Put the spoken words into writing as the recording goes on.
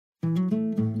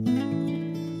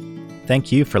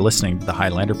Thank you for listening to the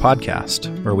Highlander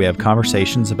Podcast, where we have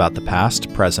conversations about the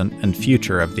past, present, and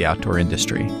future of the outdoor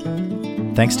industry.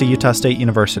 Thanks to Utah State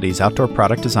University's Outdoor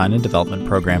Product Design and Development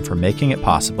program for making it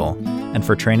possible and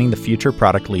for training the future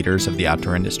product leaders of the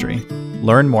outdoor industry.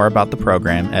 Learn more about the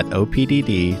program at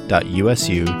opdd.usu.edu.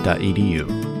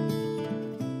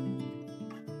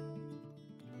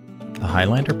 The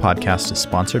Highlander Podcast is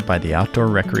sponsored by the Outdoor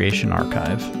Recreation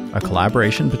Archive, a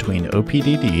collaboration between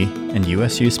OPDD and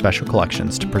USU Special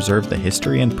Collections to preserve the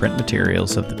history and print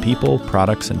materials of the people,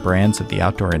 products, and brands of the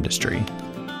outdoor industry.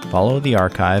 Follow the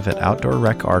archive at Outdoor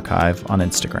Rec Archive on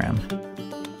Instagram.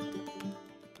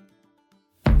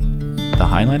 The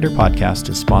Highlander Podcast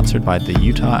is sponsored by the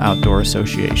Utah Outdoor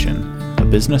Association, a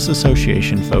business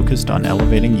association focused on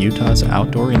elevating Utah's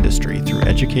outdoor industry through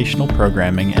educational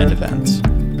programming and events.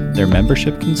 Their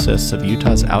membership consists of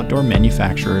Utah's outdoor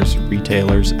manufacturers,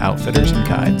 retailers, outfitters, and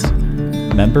guides.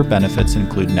 Member benefits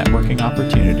include networking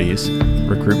opportunities,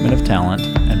 recruitment of talent,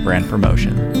 and brand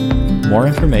promotion. More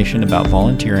information about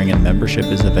volunteering and membership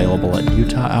is available at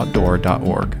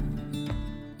utahoutdoor.org.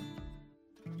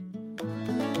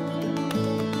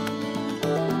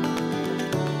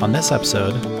 On this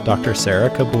episode, Dr. Sarah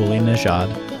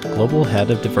Kabouli-Nejad, Global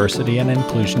Head of Diversity and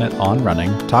Inclusion at On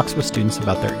Running, talks with students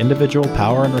about their individual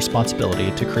power and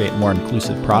responsibility to create more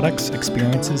inclusive products,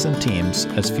 experiences, and teams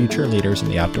as future leaders in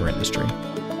the outdoor industry.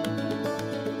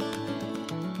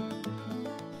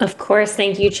 Of course.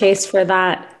 Thank you, Chase, for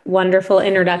that wonderful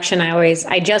introduction.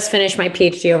 I just finished my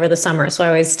PhD over the summer, so I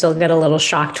always still get a little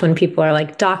shocked when people are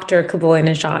like, Dr.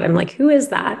 Kabouli-Nejad. I'm like, who is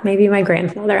that? Maybe my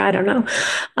grandfather. I don't know.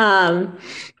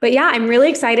 But yeah, I'm really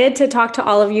excited to talk to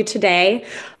all of you today.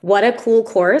 What a cool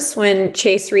course. When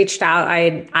Chase reached out,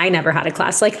 I never had a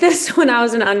class like this when I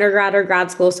was in undergrad or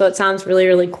grad school. So it sounds really,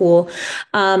 really cool.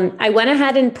 I went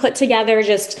ahead and put together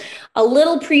just a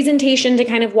little presentation to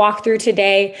kind of walk through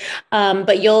today.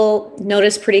 But you'll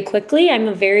notice pretty quickly, I'm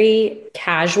a very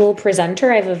casual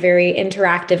presenter. I have a very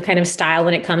interactive kind of style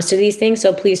when it comes to these things.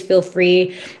 So please feel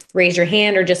free, raise your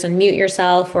hand or just unmute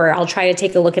yourself, or I'll try to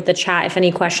take a look at the chat if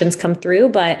any questions come through.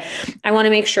 But I want to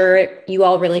make sure you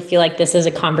all really feel like this is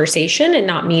a conversation and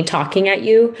not me talking at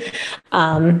you.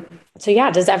 So yeah,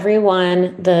 does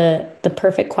everyone, the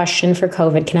perfect question for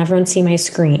COVID, can everyone see my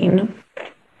screen?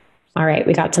 All right,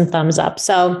 we got some thumbs up.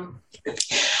 So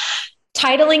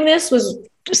titling this was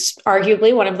just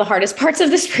arguably one of the hardest parts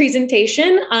of this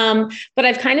presentation. But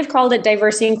I've kind of called it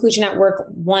Diversity Inclusion at Work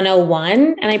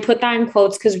 101. And I put that in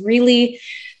quotes because really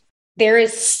there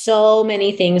is so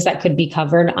many things that could be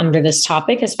covered under this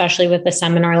topic, especially with a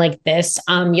seminar like this.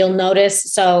 You'll notice,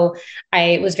 so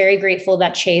I was very grateful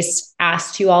that Chase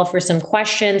asked you all for some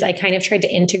questions. I kind of tried to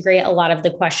integrate a lot of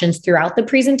the questions throughout the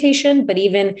presentation, but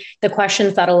even the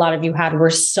questions that a lot of you had were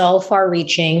so far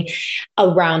reaching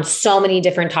around so many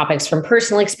different topics, from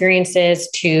personal experiences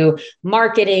to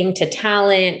marketing, to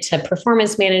talent, to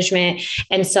performance management.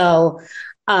 And so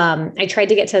I tried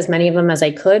to get to as many of them as I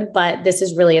could, but this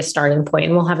is really a starting point,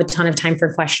 and we'll have a ton of time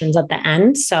for questions at the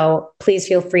end. So please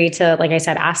feel free to, like I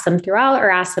said, ask them throughout or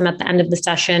ask them at the end of the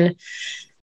session.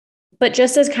 But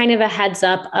just as kind of a heads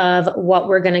up of what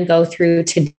we're going to go through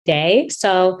today.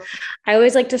 So I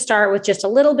always like to start with just a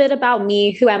little bit about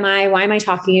me. Who am I? Why am I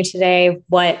talking to you today?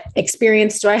 What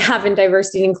experience do I have in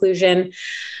diversity and inclusion?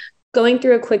 Going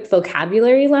through a quick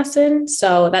vocabulary lesson.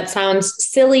 So that sounds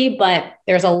silly, but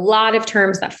there's a lot of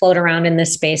terms that float around in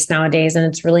this space nowadays, and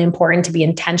it's really important to be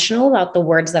intentional about the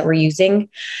words that we're using.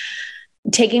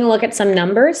 Taking a look at some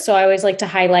numbers. So I always like to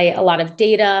highlight a lot of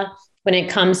data when it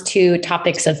comes to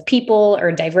topics of people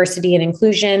or diversity and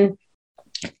inclusion.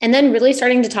 And then really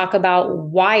starting to talk about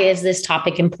why is this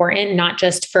topic important, not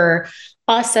just for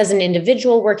us as an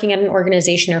individual working at an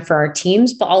organization or for our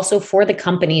teams, but also for the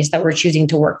companies that we're choosing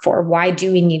to work for. Why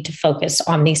do we need to focus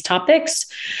on these topics?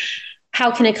 How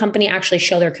can a company actually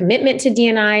show their commitment to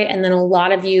D&I? And then a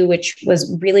lot of you, which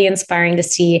was really inspiring to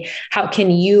see, how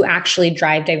can you actually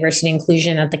drive diversity and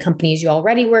inclusion at the companies you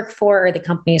already work for or the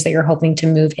companies that you're hoping to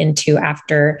move into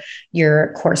after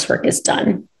your coursework is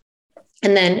done?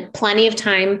 And then plenty of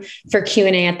time for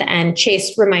Q&A at the end.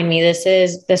 Chase, remind me,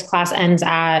 this class ends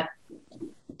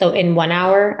in 1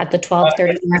 hour at the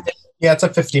 12:30 mark? Yeah, it's a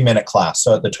 50-minute class.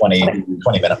 So at the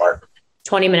 20-minute mark.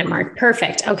 20-minute mark.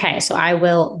 Perfect. Okay. So I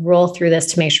will roll through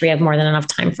this to make sure we have more than enough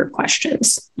time for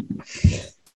questions.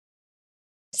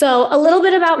 So a little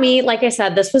bit about me. Like I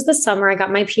said, this was the summer I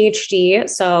got my PhD.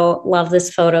 So love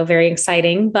this photo, very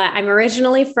exciting. But I'm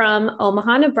originally from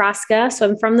Omaha, Nebraska. So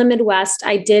I'm from the Midwest.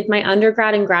 I did my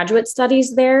undergrad and graduate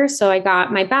studies there. So I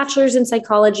got my bachelor's in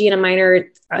psychology and a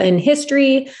minor in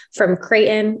history from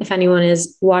Creighton. If anyone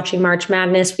is watching March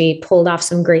Madness, we pulled off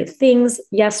some great things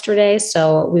yesterday.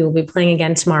 So we will be playing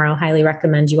again tomorrow. Highly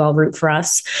recommend you all root for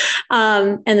us.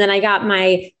 And then I got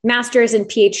my master's and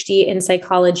PhD in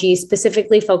psychology,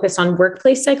 specifically focused on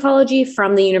workplace psychology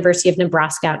from the University of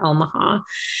Nebraska at Omaha.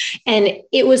 And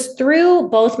it was through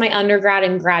both my undergrad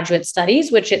and graduate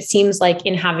studies, which it seems like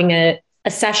in having a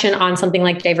session on something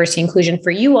like diversity inclusion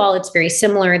for you all, it's very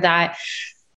similar that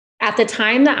at the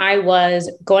time that I was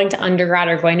going to undergrad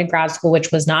or going to grad school,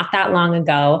 which was not that long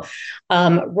ago,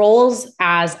 roles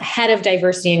as head of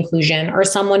diversity inclusion or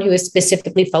someone who is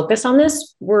specifically focused on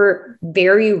this were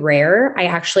very rare.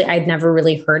 I'd never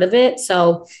really heard of it.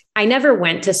 So I never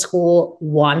went to school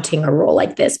wanting a role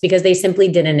like this because they simply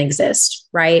didn't exist,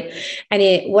 right?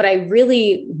 And what I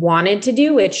really wanted to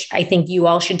do, which I think you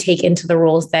all should take into the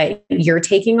roles that you're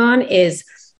taking on, is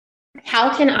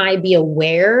how can I be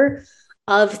aware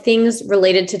of things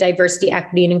related to diversity,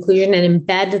 equity, and inclusion and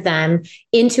embed them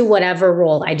into whatever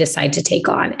role I decide to take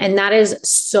on. And that is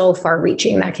so far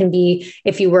reaching. That can be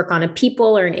if you work on a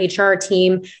people or an HR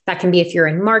team, that can be if you're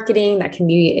in marketing, that can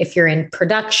be if you're in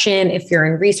production, if you're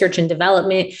in research and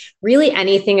development, really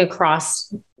anything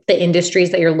across the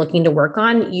industries that you're looking to work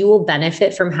on, you will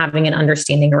benefit from having an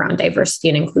understanding around diversity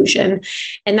and inclusion.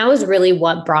 And that was really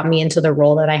what brought me into the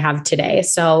role that I have today.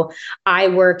 So I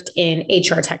worked in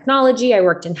HR technology, I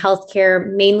worked in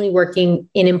healthcare, mainly working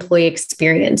in employee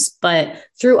experience. But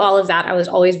through all of that, I was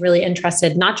always really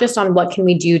interested, not just on what can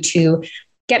we do to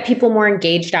get people more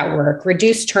engaged at work,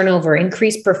 reduce turnover,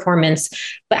 increase performance,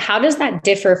 but how does that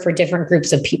differ for different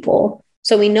groups of people?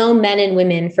 So we know men and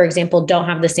women, for example, don't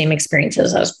have the same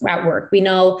experiences as at work. We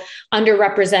know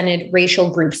underrepresented racial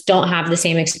groups don't have the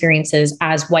same experiences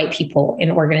as white people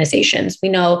in organizations. We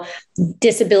know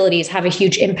disabilities have a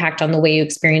huge impact on the way you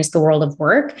experience the world of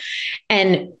work.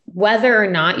 And whether or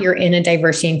not you're in a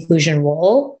diversity inclusion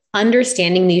role,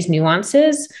 understanding these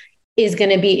nuances is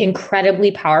going to be incredibly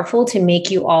powerful to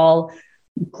make you all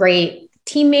great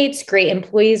teammates, great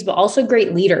employees, but also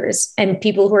great leaders and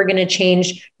people who are going to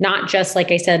change, not just,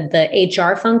 like I said, the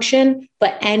HR function,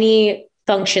 but any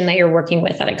function that you're working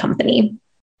with at a company.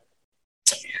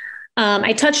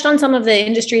 I touched on some of the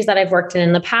industries that I've worked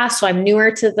in the past. So I'm newer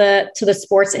to the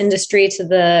sports industry, to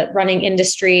the running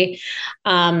industry.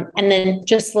 And then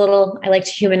just I like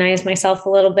to humanize myself a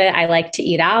little bit. I like to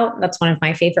eat out. That's one of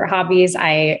my favorite hobbies.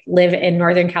 I live in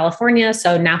Northern California,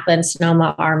 so Napa and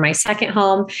Sonoma are my second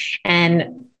home.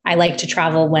 And I like to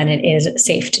travel when it is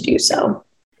safe to do so.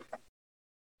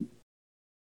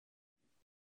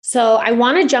 So I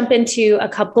want to jump into a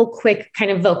couple quick kind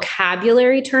of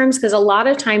vocabulary terms, because a lot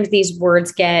of times these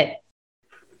words get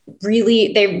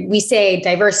we say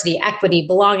diversity, equity,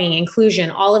 belonging, inclusion,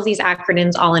 all of these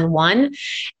acronyms all in one.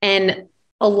 And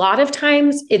a lot of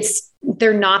times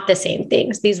they're not the same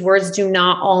things. These words do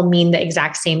not all mean the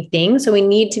exact same thing. So we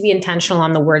need to be intentional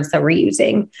on the words that we're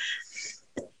using.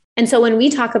 And so when we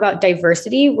talk about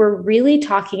diversity, we're really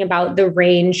talking about the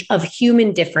range of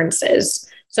human differences.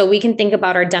 So we can think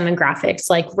about our demographics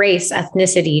like race,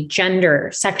 ethnicity, gender,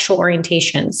 sexual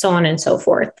orientation, so on and so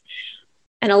forth.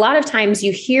 And a lot of times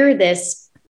you hear this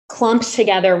clumped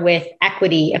together with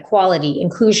equity, equality,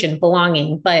 inclusion,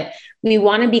 belonging, but we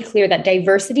want to be clear that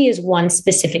diversity is one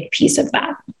specific piece of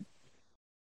that.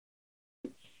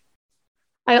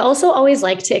 I also always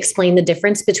like to explain the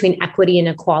difference between equity and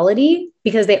equality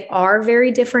because they are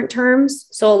very different terms.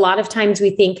 So a lot of times we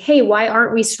think, hey, why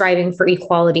aren't we striving for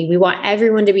equality? We want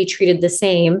everyone to be treated the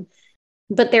same.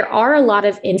 But there are a lot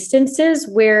of instances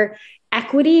where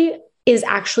equity is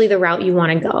actually the route you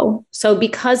want to go. So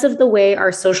because of the way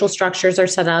our social structures are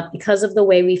set up, because of the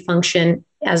way we function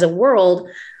as a world,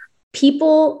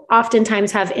 people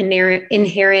oftentimes have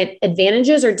inherent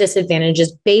advantages or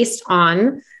disadvantages based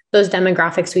on those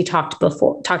demographics we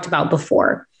talked about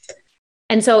before.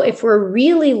 And so if we're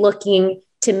really looking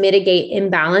to mitigate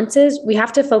imbalances, we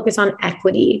have to focus on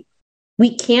equity.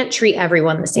 We can't treat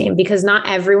everyone the same because not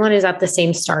everyone is at the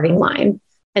same starting line.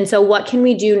 And so what can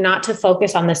we do not to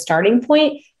focus on the starting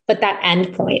point, but that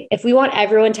end point? If we want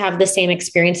everyone to have the same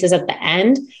experiences at the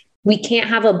end, we can't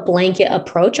have a blanket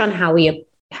approach on how we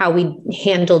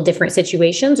handle different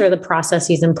situations or the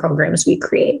processes and programs we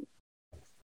create.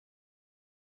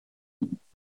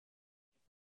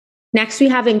 Next, we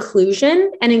have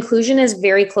inclusion, and inclusion is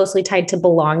very closely tied to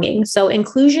belonging. So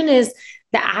inclusion is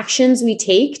the actions we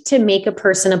take to make a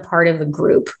person a part of a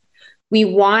group. We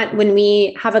want, when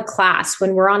we have a class,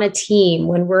 when we're on a team,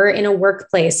 when we're in a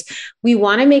workplace, we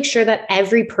want to make sure that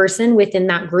every person within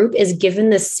that group is given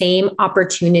the same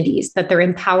opportunities, that they're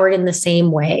empowered in the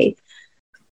same way.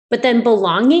 But then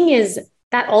belonging is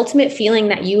that ultimate feeling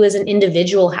that you as an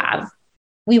individual have.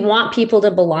 We want people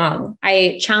to belong.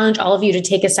 I challenge all of you to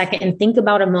take a second and think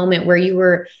about a moment where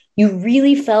you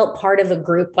really felt part of a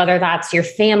group, whether that's your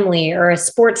family or a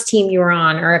sports team you were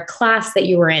on or a class that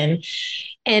you were in.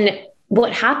 And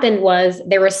what happened was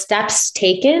there were steps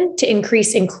taken to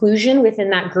increase inclusion within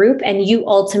that group, and you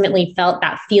ultimately felt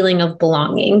that feeling of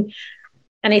belonging.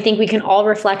 And I think we can all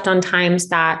reflect on times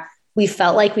that we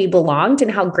felt like we belonged and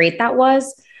how great that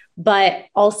was, but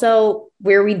also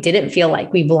where we didn't feel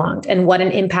like we belonged and what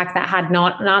an impact that had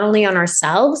not only on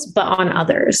ourselves, but on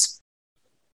others.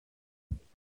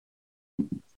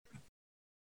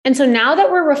 And so now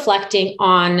that we're reflecting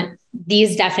on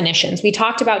these definitions, we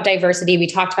talked about diversity, we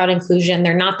talked about inclusion,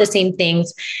 they're not the same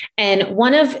things. And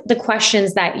one of the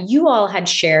questions that you all had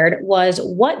shared was,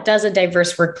 what does a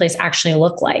diverse workplace actually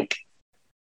look like?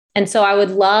 And so I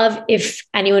would love if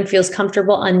anyone feels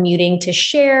comfortable unmuting to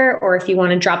share, or if you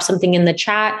want to drop something in the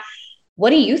chat.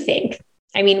 What do you think?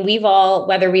 I mean, we've all,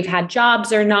 whether we've had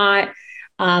jobs or not,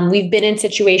 we've been in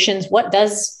situations. What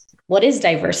is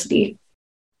diversity?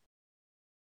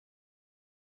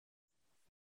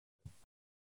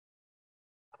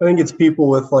 I think it's people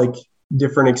with like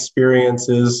different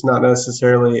experiences, not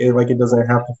necessarily like it doesn't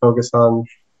have to focus on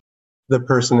the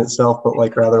person itself, but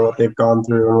like rather what they've gone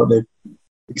through and what they've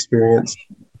experienced.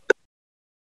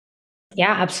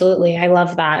 Yeah, absolutely. I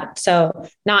love that. So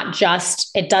not just,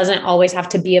 it doesn't always have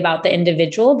to be about the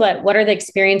individual, but what are the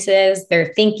experiences,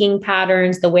 their thinking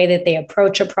patterns, the way that they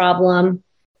approach a problem.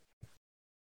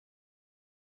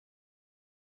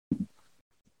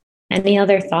 Any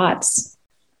other thoughts?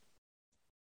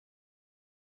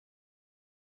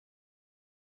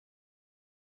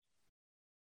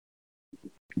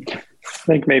 I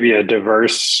think maybe a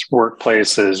diverse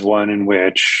workplace is one in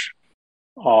which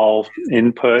all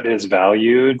input is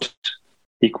valued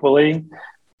equally.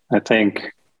 I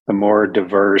think the more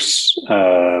diverse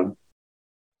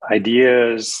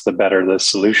ideas, the better the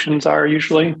solutions are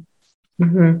usually.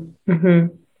 Mm-hmm.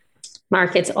 Mm-hmm.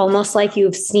 Mark, it's almost like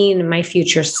you've seen my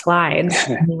future slides.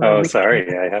 Oh, sorry.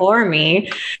 For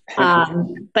me.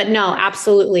 But no,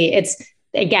 absolutely. It's,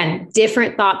 again,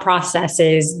 different thought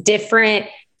processes, different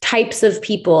types of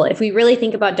people. If we really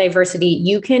think about diversity,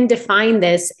 you can define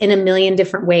this in a million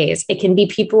different ways. It can be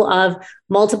people of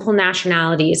multiple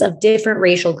nationalities, of different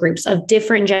racial groups, of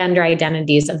different gender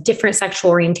identities, of different sexual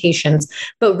orientations,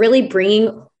 but really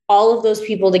bringing all of those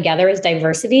people together as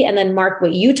diversity. And then, Mark,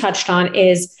 what you touched on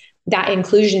is that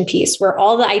inclusion piece where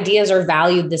all the ideas are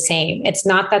valued the same. It's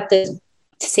not that the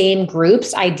same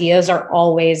group's ideas are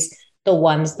always the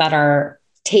ones that are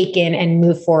taken and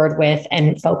move forward with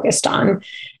and focused on.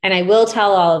 And I will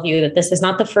tell all of you that this is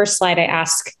not the first slide I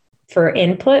ask for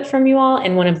input from you all.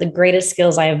 And one of the greatest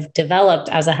skills I have developed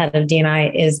as a head of D&I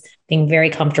is being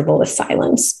very comfortable with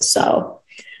silence. So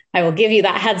I will give you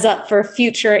that heads up for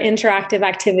future interactive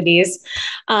activities.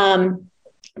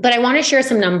 But I want to share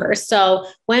some numbers. So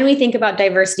when we think about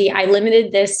diversity, I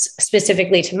limited this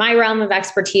specifically to my realm of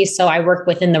expertise. So I work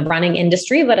within the running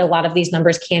industry, but a lot of these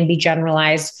numbers can be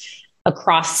generalized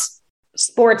across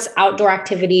sports, outdoor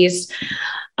activities.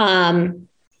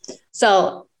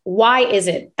 So why is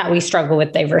it that we struggle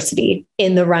with diversity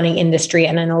in the running industry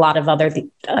and in a lot of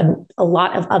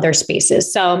other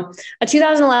spaces? So a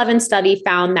 2011 study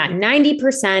found that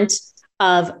 90%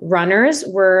 of runners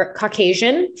were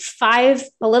Caucasian, a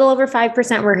little over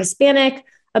 5% were Hispanic,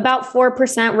 about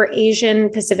 4% were Asian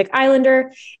Pacific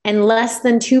Islander, and less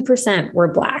than 2% were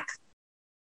Black.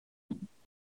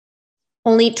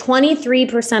 Only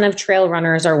 23% of trail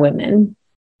runners are women.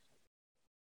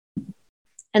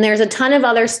 And there's a ton of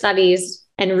other studies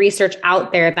and research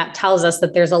out there that tells us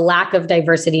that there's a lack of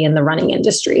diversity in the running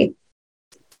industry.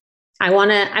 I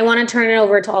want to turn it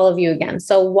over to all of you again.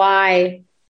 So why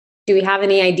do we have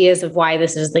any ideas of why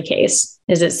this is the case?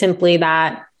 Is it simply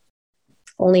that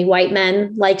only white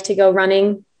men like to go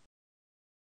running?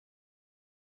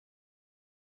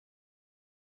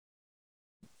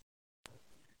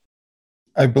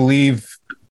 I believe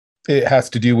it has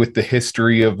to do with the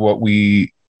history of what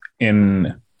we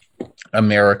in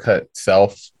America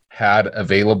itself had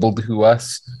available to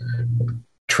us.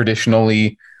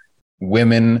 Traditionally,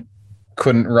 women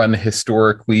couldn't run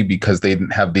historically because they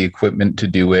didn't have the equipment to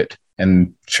do it.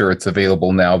 And sure, it's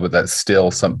available now, but that's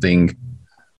still something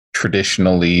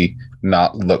traditionally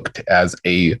not looked as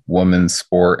a woman's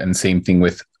sport, and same thing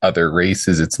with other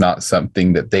races. It's not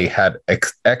something that they had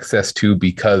access to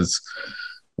because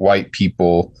white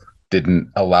people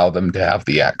didn't allow them to have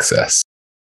the access.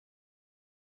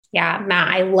 Yeah, Matt,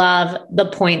 I love the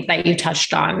point that you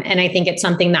touched on. And I think it's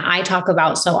something that I talk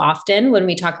about so often when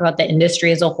we talk about the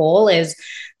industry as a whole is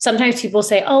sometimes people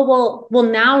say, oh, well,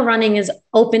 now running is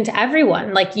open to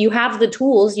everyone. Like you have the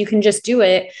tools, you can just do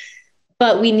it.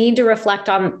 But we need to reflect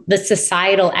on the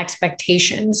societal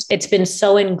expectations. It's been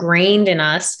so ingrained in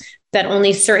us that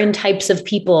only certain types of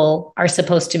people are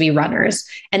supposed to be runners.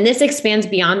 And this expands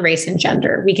beyond race and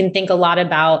gender. We can think a lot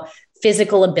about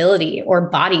physical ability or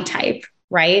body type,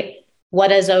 right? What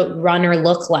does a runner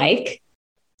look like?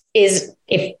 Is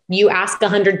if you ask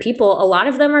 100 people, a lot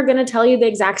of them are going to tell you the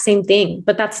exact same thing,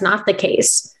 but that's not the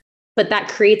case. But that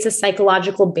creates a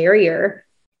psychological barrier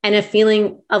and a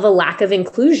feeling of a lack of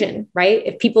inclusion, right?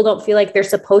 If people don't feel like they're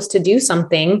supposed to do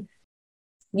something,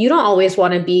 you don't always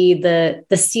want to be the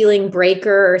ceiling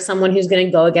breaker or someone who's going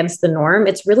to go against the norm.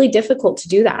 It's really difficult to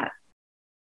do that.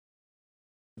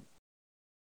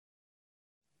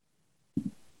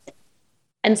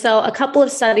 And so a couple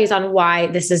of studies on why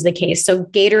this is the case. So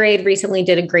Gatorade recently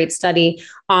did a great study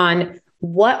on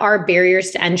what are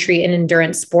barriers to entry in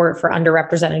endurance sport for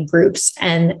underrepresented groups.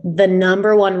 And the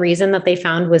number one reason that they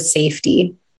found was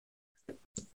safety.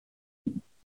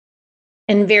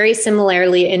 And very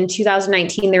similarly, in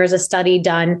 2019, there was a study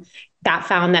done that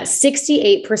found that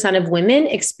 68% of women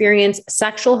experience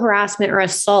sexual harassment or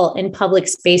assault in public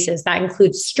spaces. That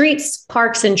includes streets,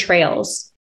 parks, and trails.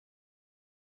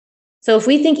 So if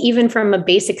we think even from a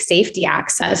basic safety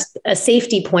access, a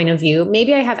safety point of view,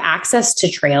 maybe I have access to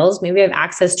trails, maybe I have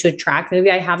access to a track, maybe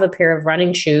I have a pair of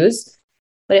running shoes.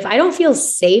 But if I don't feel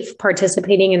safe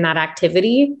participating in that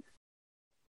activity,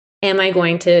 am I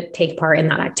going to take part in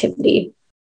that activity?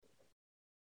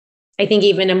 I think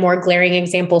even a more glaring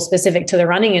example specific to the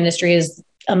running industry is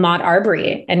Ahmaud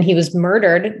Arbery, and he was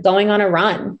murdered going on a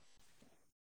run.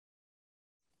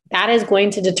 That is going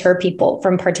to deter people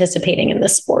from participating in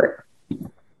this sport.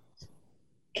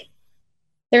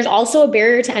 There's also a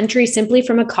barrier to entry simply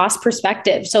from a cost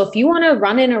perspective. So if you want to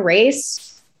run in a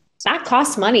race, that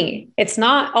costs money. It's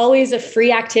not always a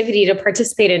free activity to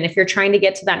participate in if you're trying to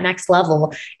get to that next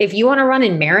level. If you want to run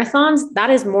in marathons, that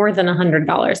is more than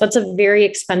 $100. That's a very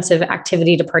expensive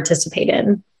activity to participate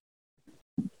in.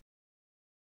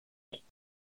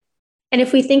 And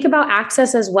if we think about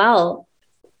access as well,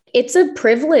 it's a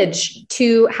privilege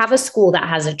to have a school that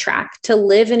has a track, to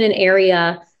live in an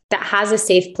area that has a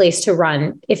safe place to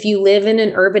run. If you live in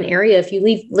an urban area, if you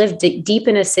live deep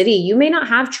in a city, you may not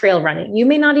have trail running. You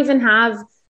may not even have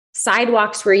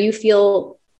sidewalks where you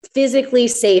feel physically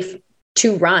safe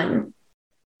to run.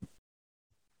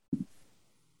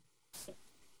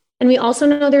 And we also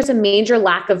know there's a major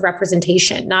lack of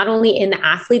representation, not only in the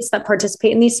athletes that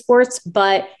participate in these sports,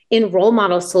 but in role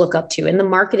models to look up to, in the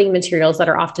marketing materials that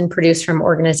are often produced from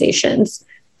organizations.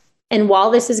 And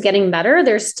while this is getting better,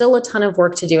 there's still a ton of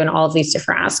work to do in all of these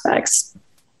different aspects.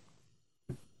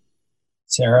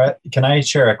 Sarah, can I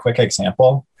share a quick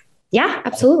example? Yeah,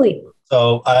 absolutely.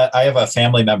 So I have a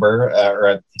family member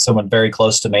or someone very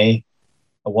close to me,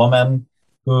 a woman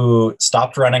who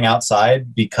stopped running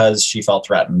outside because she felt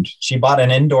threatened. She bought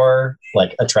an indoor,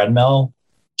 like a treadmill,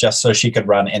 just so she could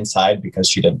run inside because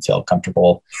she didn't feel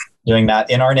comfortable doing that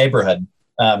in our neighborhood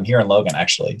here in Logan,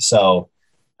 actually. So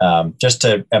just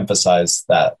to emphasize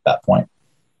that point.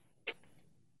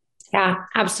 Yeah,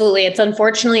 absolutely. It's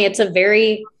unfortunately, it's a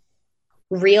very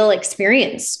real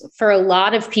experience for a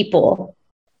lot of people.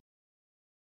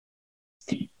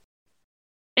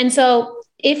 And so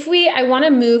I want to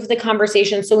move the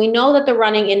conversation. So we know that the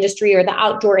running industry or the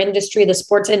outdoor industry, the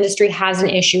sports industry has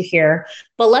an issue here,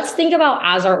 but let's think about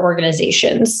as our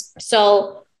organizations.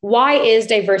 So why is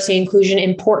diversity and inclusion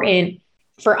important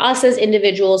for us as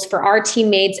individuals, for our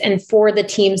teammates, and for the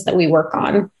teams that we work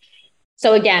on?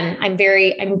 So again, I'm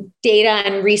data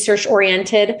and research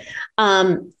oriented.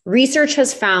 Research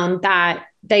has found that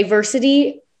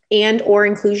diversity and or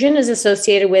inclusion is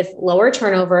associated with lower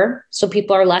turnover. So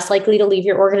people are less likely to leave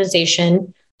your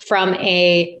organization. From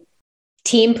a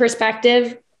team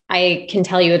perspective, I can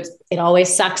tell you it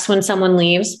always sucks when someone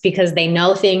leaves because they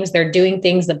know things, they're doing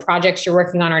things, the projects you're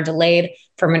working on are delayed.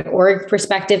 From an org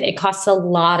perspective, it costs a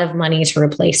lot of money to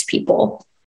replace people.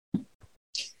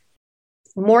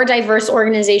 More diverse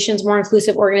organizations, more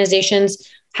inclusive organizations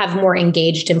have more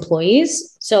engaged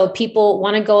employees. So people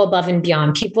want to go above and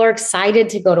beyond. People are excited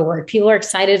to go to work. People are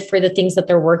excited for the things that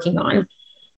they're working on.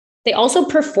 They also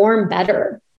perform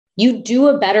better. You do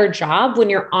a better job when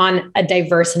you're on a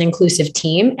diverse and inclusive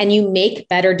team, and you make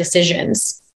better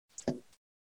decisions.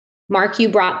 Mark, you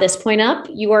brought this point up.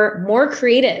 You are more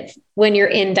creative when you're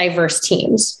in diverse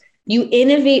teams. You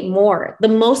innovate more. The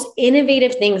most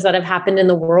innovative things that have happened in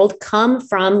the world come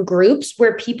from groups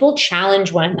where people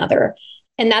challenge one another.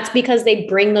 And that's because they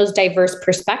bring those diverse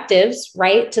perspectives,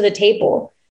 right, to the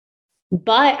table.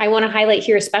 But I want to highlight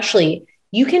here, especially,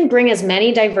 you can bring as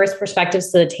many diverse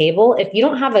perspectives to the table. If you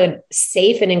don't have a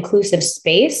safe and inclusive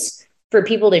space for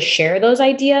people to share those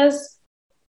ideas,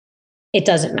 it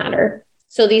doesn't matter.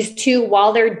 So these two,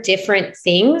 while they're different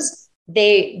things,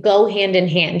 they go hand in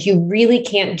hand. You really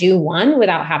can't do one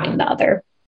without having the other.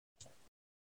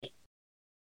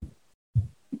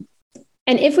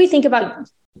 And if we think about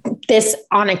this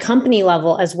on a company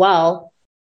level as well,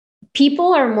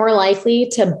 people are more likely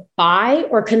to buy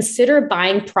or consider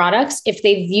buying products if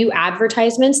they view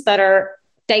advertisements that are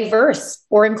diverse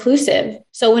or inclusive.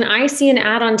 So when I see an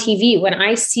ad on TV, when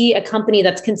I see a company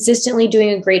that's consistently doing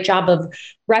a great job of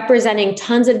representing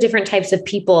tons of different types of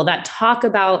people that talk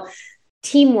about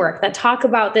teamwork, that talk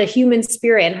about the human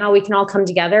spirit and how we can all come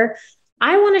together,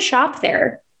 I want to shop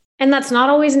there. And that's not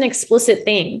always an explicit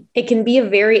thing. It can be a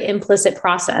very implicit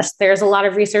process. There's a lot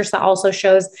of research that also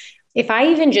shows if I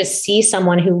even just see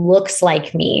someone who looks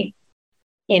like me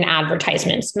in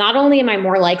advertisements, not only am I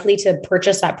more likely to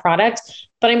purchase that product,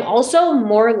 but I'm also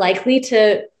more likely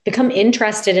to become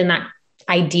interested in that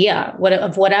idea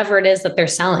of whatever it is that they're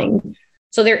selling.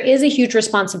 So there is a huge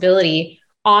responsibility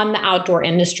on the outdoor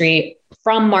industry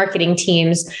from marketing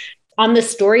teams on the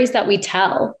stories that we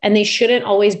tell. And they shouldn't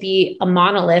always be a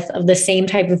monolith of the same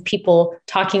type of people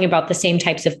talking about the same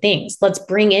types of things. Let's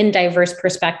bring in diverse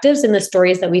perspectives in the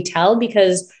stories that we tell,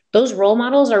 because those role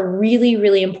models are really,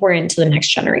 really important to the next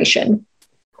generation.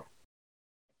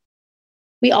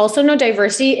 We also know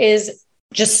diversity is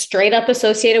just straight up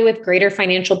associated with greater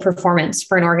financial performance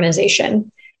for an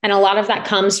organization. And a lot of that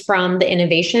comes from the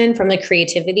innovation, from the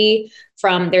creativity,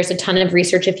 there's a ton of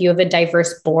research. If you have a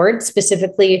diverse board,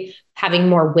 specifically having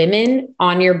more women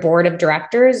on your board of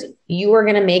directors, you are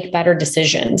going to make better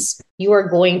decisions. You are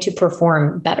going to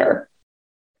perform better.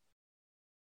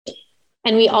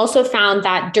 And we also found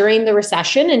that during the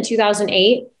recession in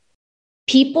 2008,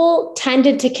 people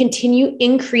tended to continue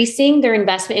increasing their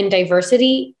investment in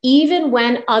diversity, even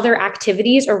when other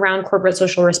activities around corporate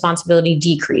social responsibility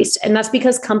decreased. And that's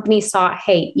because companies saw,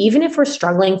 hey, even if we're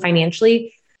struggling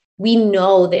financially, we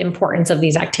know the importance of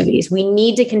these activities. We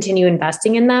need to continue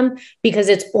investing in them because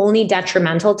it's only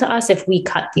detrimental to us if we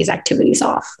cut these activities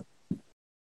off.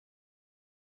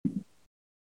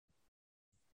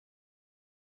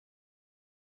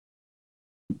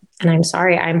 And I'm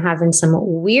sorry, I'm having some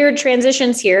weird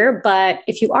transitions here, but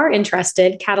if you are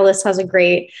interested, Catalyst has a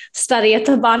great study at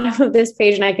the bottom of this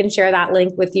page, and I can share that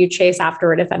link with you, Chase,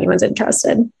 afterward if anyone's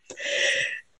interested.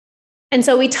 And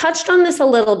so we touched on this a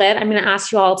little bit. I'm going to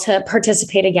ask you all to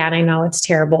participate again. I know it's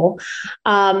terrible,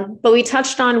 but we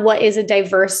touched on what is a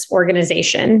diverse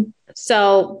organization.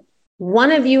 So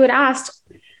one of you had asked,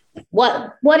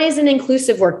 what is an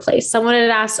inclusive workplace? Someone had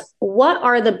asked, what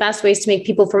are the best ways to make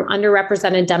people from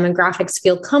underrepresented demographics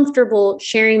feel comfortable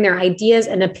sharing their ideas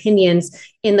and opinions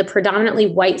in the predominantly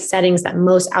white settings that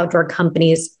most outdoor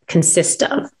companies consist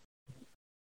of?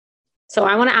 So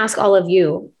I want to ask all of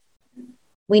you,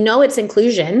 we know it's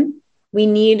inclusion. We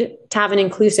need to have an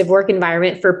inclusive work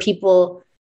environment for people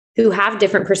who have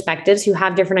different perspectives, who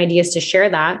have different ideas to share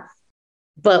that.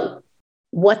 But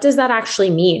what does that actually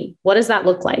mean? What does that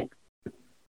look like?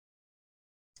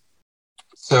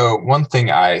 So one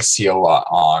thing I see a lot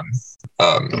on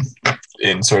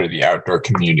in sort of the outdoor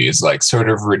community is like sort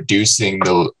of reducing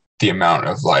the amount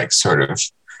of like sort of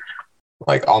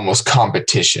like almost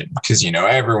competition, because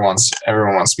everyone wants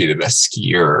to be the best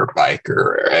skier or biker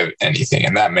or anything,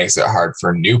 and that makes it hard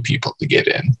for new people to get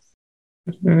in.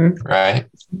 Mm-hmm. Right?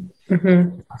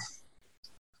 Mm-hmm.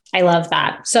 I love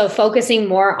that. So focusing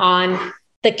more on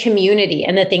the community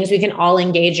and the things we can all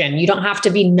engage in. You don't have to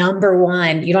be number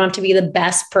one. You don't have to be the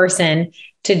best person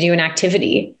to do an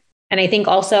activity. And I think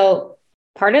also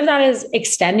part of that is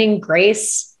extending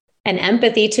grace and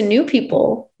empathy to new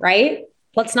people, right?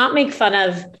 Let's not make fun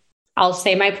of, I'll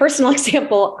say my personal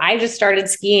example. I just started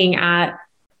skiing at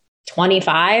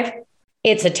 25.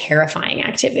 It's a terrifying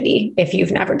activity if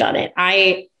you've never done it.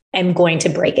 I am going to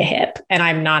break a hip, and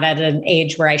I'm not at an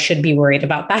age where I should be worried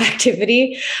about that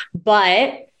activity.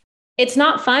 But it's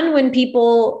not fun when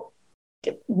people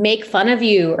make fun of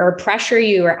you or pressure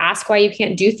you or ask why you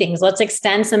can't do things. Let's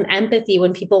extend some empathy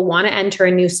when people want to enter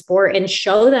a new sport and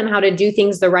show them how to do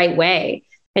things the right way.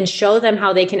 and show them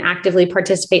how they can actively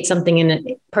participate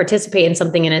in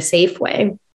something in a safe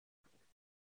way.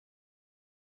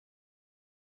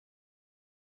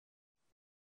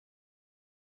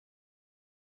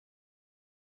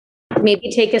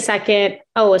 Maybe take a second.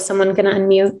 Oh, is someone going to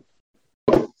unmute?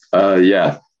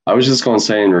 Yeah, I was just going to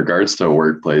say in regards to a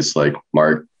workplace, like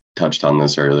Mark touched on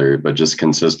this earlier, but just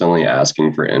consistently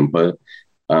asking for input,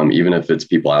 even if it's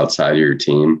people outside of your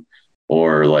team,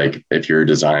 or like if you're a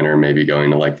designer, maybe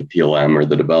going to like the PLM or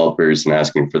the developers and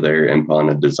asking for their input on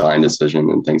a design decision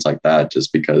and things like that,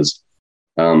 just because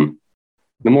the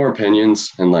more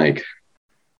opinions and like,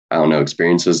 I don't know,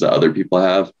 experiences that other people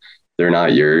have, they're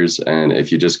not yours. And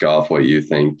if you just go off what you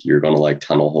think, you're going to like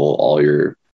tunnel hole all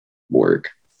your work.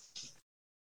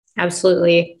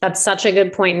 Absolutely. That's such a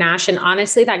good point, Nash. And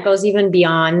honestly, that goes even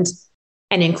beyond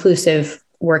an inclusive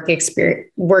workplace,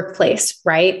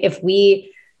 right? If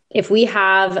we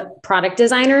have product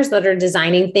designers that are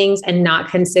designing things and not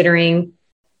considering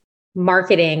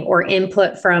marketing or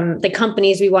input from the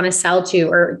companies we want to sell to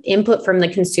or input from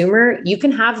the consumer, you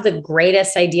can have the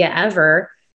greatest idea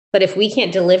ever. But if we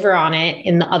can't deliver on it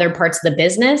in the other parts of the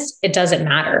business, it doesn't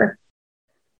matter.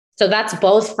 So that's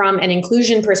both from an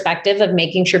inclusion perspective of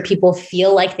making sure people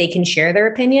feel like they can share their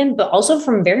opinion, but also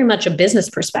from very much a business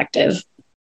perspective.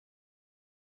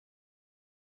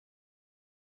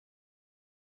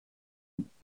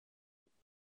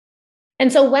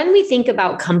 And so when we think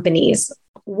about companies,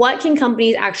 what can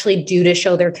companies actually do to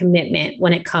show their commitment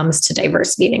when it comes to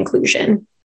diversity and inclusion?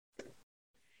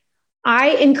 I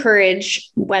encourage,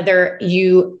 whether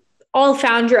you all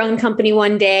found your own company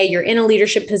one day, you're in a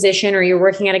leadership position, or you're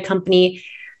working at a company,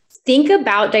 think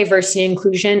about diversity and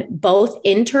inclusion both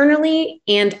internally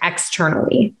and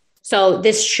externally. So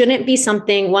this shouldn't be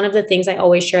something, one of the things I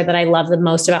always share that I love the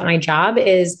most about my job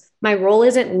is my role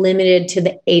isn't limited to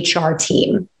the HR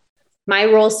team. My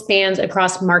role spans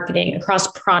across marketing, across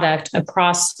product,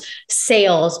 across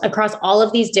sales, across all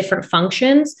of these different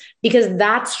functions, because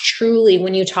that's truly,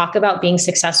 when you talk about being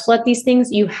successful at these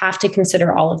things, you have to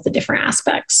consider all of the different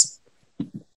aspects.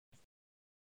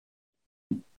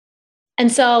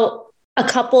 And so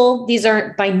these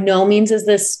aren't, by no means is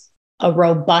this a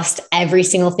robust, every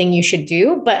single thing you should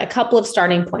do, but a couple of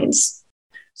starting points.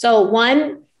 So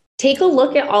one, take a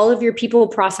look at all of your people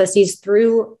processes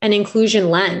through an inclusion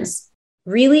lens.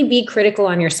 Really be critical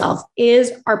on yourself.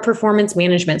 Is our performance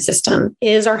management system,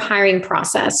 is our hiring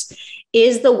process,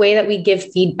 is the way that we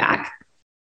give feedback,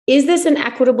 is this an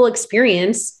equitable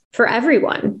experience for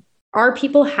everyone? Are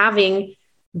people having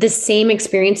the same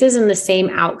experiences and the same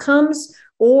outcomes,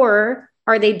 or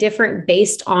are they different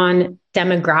based on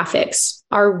demographics?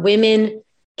 Are women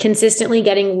consistently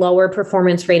getting lower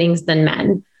performance ratings than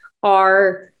men?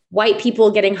 Are white people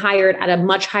getting hired at a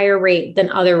much higher rate than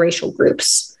other racial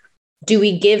groups? Do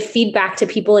we give feedback to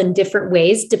people in different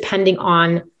ways depending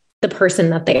on the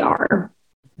person that they are?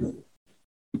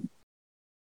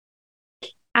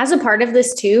 As a part of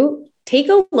this too, take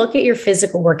a look at your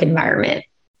physical work environment.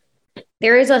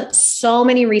 There is so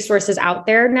many resources out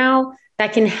there now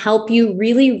that can help you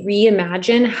really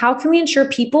reimagine how can we ensure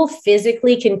people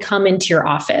physically can come into your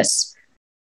office.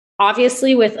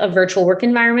 Obviously, with a virtual work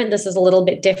environment, this is a little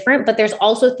bit different, but there's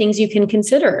also things you can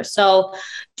consider. So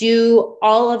do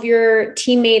all of your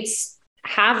teammates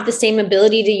have the same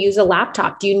ability to use a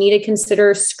laptop? Do you need to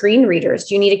consider screen readers?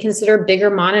 Do you need to consider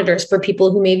bigger monitors for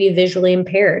people who may be visually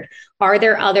impaired? Are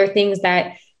there other things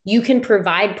that you can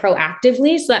provide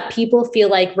proactively so that people feel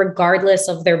like, regardless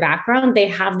of their background, they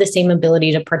have the same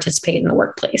ability to participate in the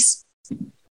workplace?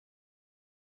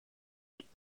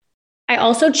 I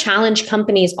also challenge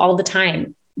companies all the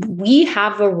time. We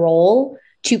have a role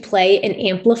to play in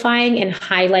amplifying and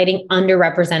highlighting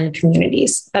underrepresented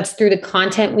communities. That's through the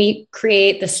content we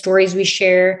create, the stories we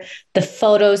share, the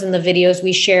photos and the videos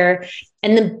we share.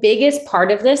 And the biggest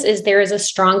part of this is there is a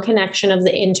strong connection of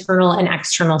the internal and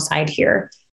external side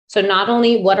here. So not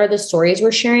only what are the stories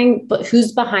we're sharing, but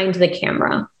who's behind the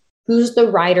camera? Who's the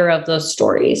writer of those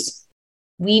stories?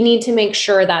 We need to make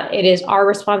sure that it is our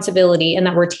responsibility and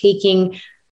that we're taking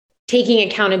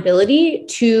accountability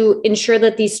to ensure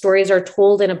that these stories are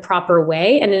told in a proper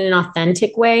way and in an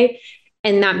authentic way.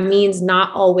 And that means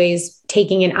not always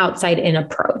taking an outside-in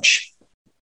approach.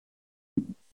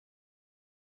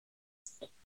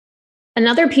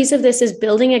 Another piece of this is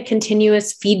building a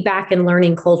continuous feedback and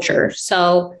learning culture.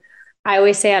 So I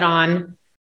always say it on,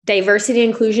 diversity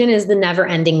and inclusion is the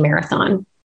never-ending marathon.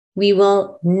 We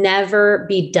will never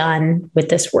be done with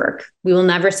this work. We will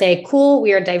never say, cool,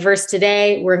 we are diverse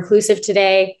today, we're inclusive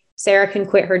today, Sarah can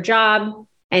quit her job,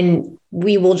 and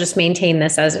we will just maintain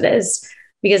this as it is.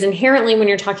 Because inherently, when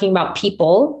you're talking about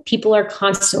people, people are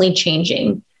constantly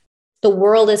changing. The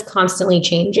world is constantly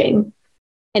changing.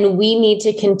 And we need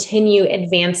to continue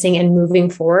advancing and moving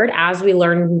forward as we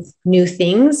learn new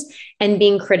things and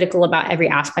being critical about every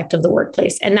aspect of the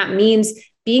workplace. And that means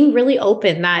being really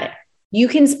open that you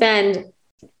can spend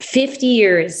 50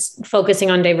 years focusing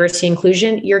on diversity and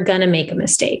inclusion. You're going to make a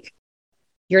mistake.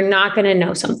 You're not going to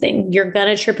know something. You're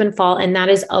going to trip and fall, and that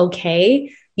is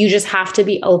okay. You just have to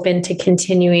be open to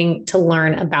continuing to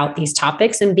learn about these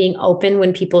topics and being open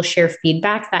when people share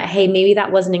feedback that, hey, maybe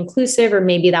that wasn't inclusive or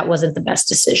maybe that wasn't the best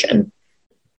decision.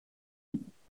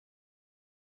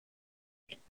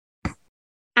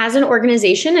 As an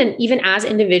organization and even as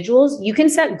individuals, you can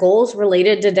set goals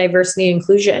related to diversity and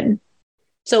inclusion.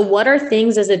 So what are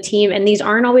things as a team? And these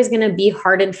aren't always going to be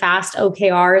hard and fast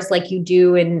OKRs like you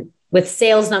do with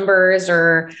sales numbers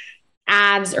or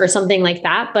ads or something like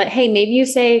that. But hey, maybe you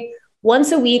say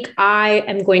once a week, I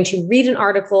am going to read an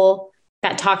article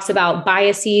that talks about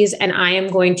biases, and I am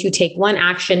going to take one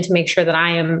action to make sure that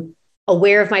I am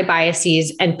aware of my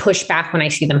biases and push back when I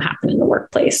see them happen in the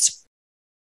workplace.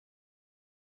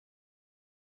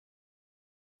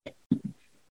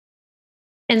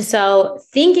 And so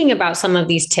thinking about some of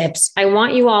these tips, I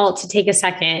want you all to take a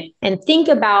second and think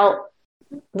about,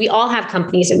 we all have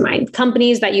companies in mind,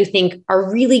 companies that you think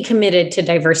are really committed to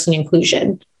diversity and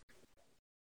inclusion.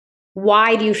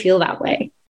 Why do you feel that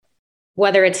way?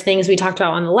 Whether it's things we talked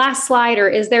about on the last slide, or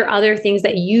is there other things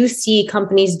that you see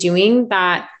companies doing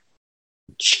that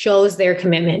shows their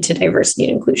commitment to diversity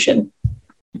and inclusion?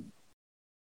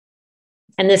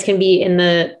 And this can be in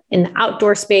the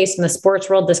outdoor space, in the sports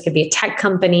world. This could be a tech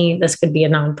company. This could be a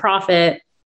nonprofit.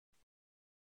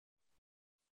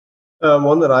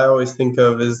 One that I always think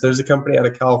of is there's a company out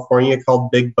of California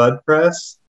called Big Bud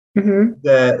Press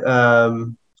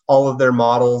that all of their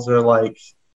models are like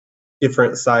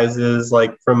different sizes,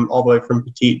 like from all the way from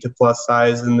petite to plus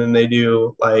size. And then they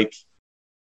just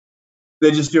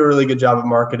do a really good job of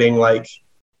marketing like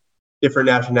different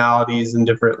nationalities and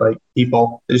different like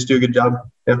people. They just do a good job.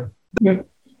 Yeah.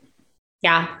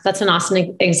 Yeah, that's an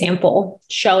awesome example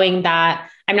showing that.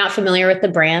 I'm not familiar with the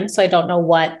brand, so I don't know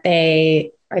what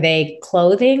are they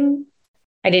clothing?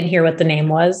 I didn't hear what the name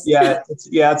was.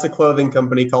 It's a clothing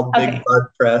company called Big Bud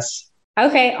Press.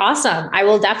 Okay, awesome. I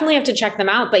will definitely have to check them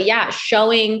out. But yeah,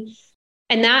 showing,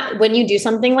 and that when you do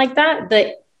something like that,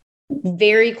 the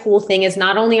very cool thing is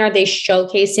not only are they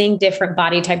showcasing different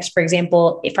body types, for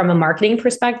example, from a marketing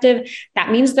perspective,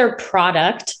 that means their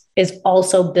product is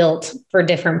also built for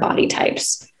different body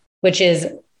types, which is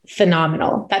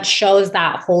phenomenal. That shows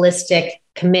that holistic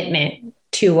commitment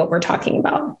to what we're talking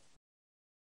about.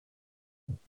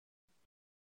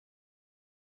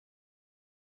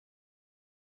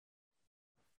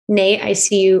 Nate, I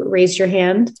see you raised your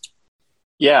hand.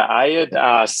 Yeah, I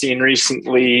had seen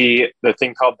recently the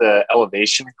thing called the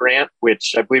Elevation Grant,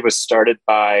 which I believe was started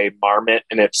by Marmot,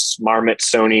 and it's Marmot,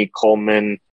 Sony,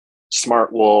 Coleman,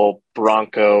 Smartwool,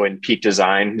 Bronco, and Peak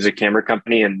Design, who's a camera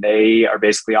company, and they are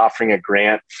basically offering a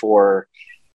grant for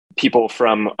people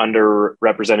from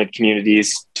underrepresented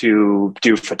communities to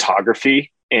do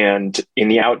photography and in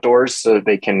the outdoors so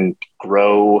they can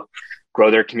grow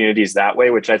their communities that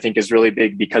way, which I think is really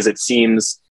big because it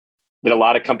seems that a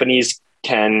lot of companies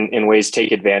can in ways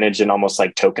take advantage and almost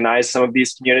like tokenize some of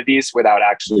these communities without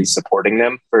actually supporting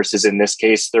them, versus in this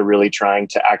case, they're really trying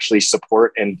to actually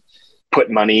support and put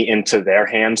money into their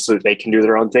hands so that they can do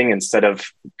their own thing, instead of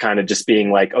kind of just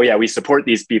being like, oh yeah, we support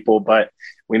these people, but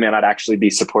we may not actually be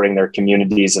supporting their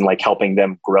communities and like helping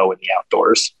them grow in the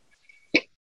outdoors.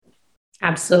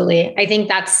 Absolutely. I think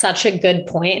that's such a good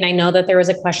point. And I know that there was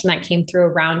a question that came through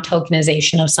around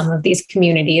tokenization of some of these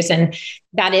communities. And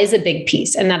that is a big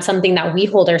piece. And that's something that we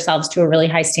hold ourselves to a really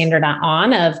high standard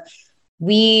on of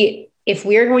if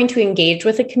we're going to engage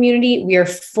with a community, we are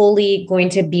fully going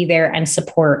to be there and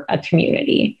support a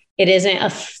community. It isn't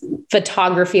a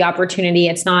photography opportunity.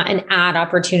 It's not an ad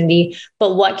opportunity,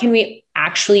 but what can we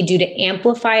actually do to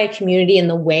amplify a community in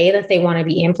the way that they want to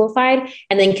be amplified,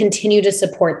 and then continue to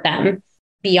support them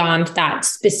beyond that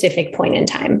specific point in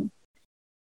time.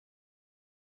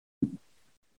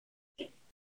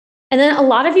 And then a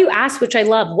lot of you ask, which I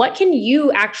love, what can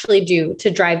you actually do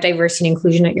to drive diversity and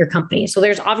inclusion at your company? So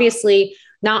there's obviously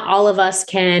not all of us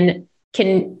can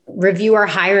review our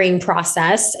hiring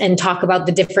process and talk about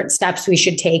the different steps we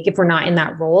should take if we're not in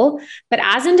that role. But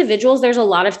as individuals, there's a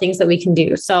lot of things that we can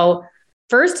do. So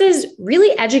first is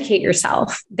really educate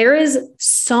yourself. There is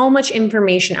so much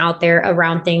information out there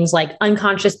around things like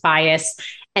unconscious bias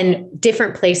and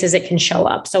different places it can show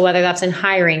up. So whether that's in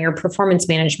hiring or performance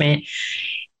management.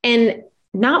 And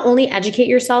not only educate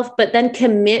yourself, but then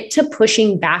commit to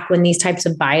pushing back when these types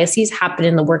of biases happen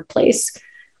in the workplace.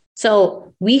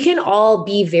 So we can all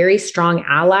be very strong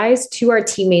allies to our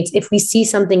teammates if we see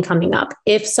something coming up.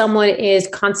 If someone is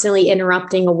constantly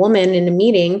interrupting a woman in a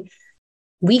meeting,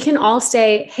 we can all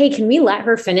say, hey, can we let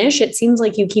her finish? It seems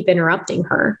like you keep interrupting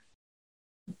her.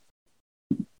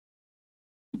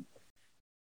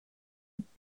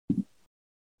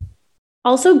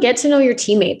 Also, get to know your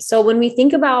teammates. So when we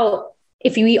think about,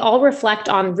 if we all reflect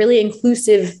on really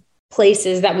inclusive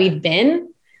places that we've been,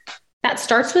 that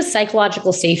starts with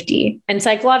psychological safety. And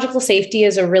psychological safety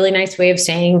is a really nice way of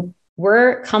saying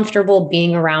we're comfortable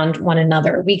being around one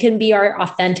another. We can be our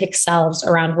authentic selves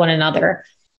around one another.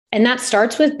 And that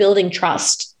starts with building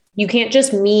trust. You can't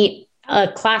just meet a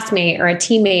classmate or a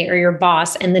teammate or your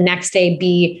boss and the next day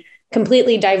be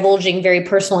completely divulging very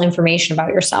personal information about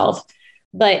yourself.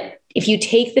 But if you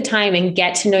take the time and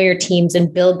get to know your teams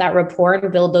and build that rapport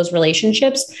and build those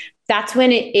relationships, that's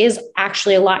when it is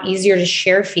actually a lot easier to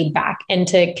share feedback and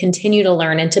to continue to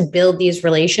learn and to build these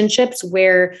relationships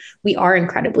where we are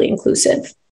incredibly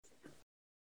inclusive.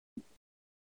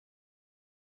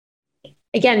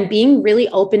 Again, being really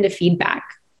open to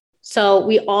feedback. So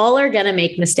we all are going to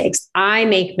make mistakes. I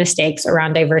make mistakes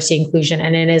around diversity inclusion,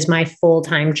 and it is my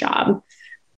full-time job.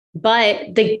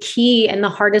 But the key and the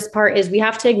hardest part is we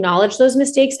have to acknowledge those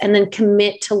mistakes and then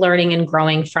commit to learning and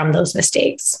growing from those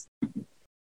mistakes.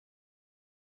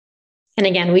 And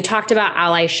again, we talked about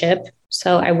allyship,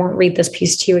 so I won't read this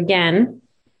piece to you again.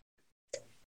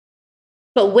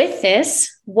 But with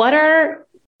this, what are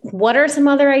some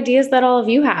other ideas that all of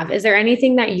you have? Is there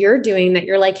anything that you're doing that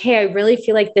you're like, hey, I really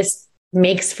feel like this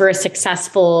makes for a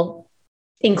successful,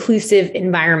 inclusive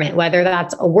environment, whether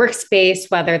that's a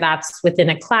workspace, whether that's within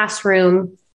a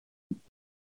classroom?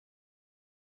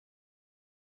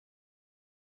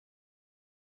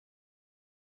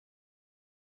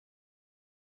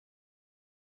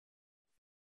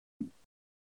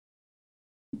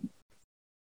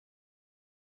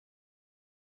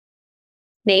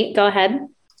 Nate, go ahead.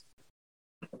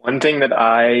 One thing that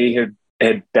I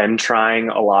had been trying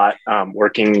a lot,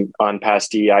 working on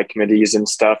past DEI committees and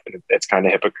stuff, and it's kind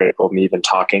of hypocritical of me even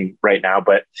talking right now,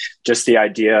 but just the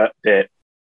idea that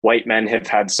white men have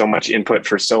had so much input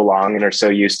for so long and are so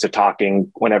used to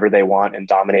talking whenever they want and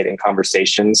dominating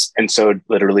conversations. And so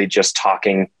literally just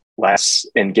talking less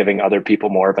and giving other people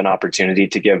more of an opportunity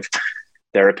to give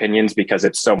their opinions, because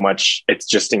it's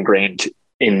just ingrained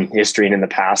in history and in the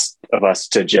past of us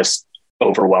to just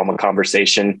overwhelm a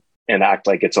conversation and act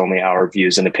like it's only our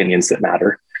views and opinions that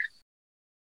matter.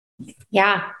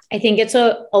 Yeah, I think it's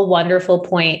a wonderful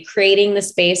point, creating the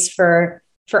space for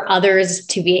others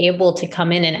to be able to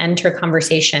come in and enter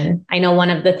conversation. I know one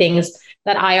of the things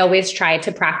that I always try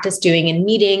to practice doing in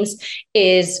meetings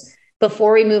is,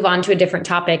 before we move on to a different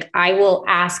topic, I will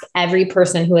ask every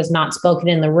person who has not spoken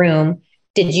in the room,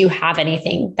 did you have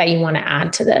anything that you want to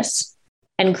add to this?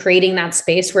 And creating that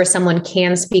space where someone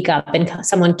can speak up and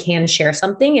someone can share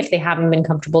something if they haven't been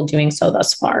comfortable doing so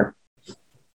thus far.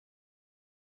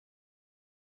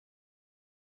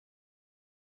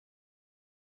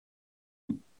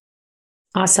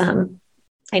 Awesome.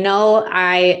 I know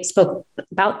I spoke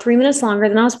about 3 minutes longer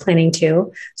than I was planning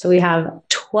to. So we have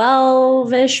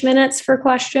 12-ish minutes for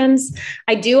questions.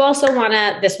 I do also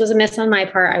this was a miss on my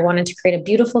part. I wanted to create a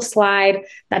beautiful slide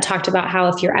that talked about how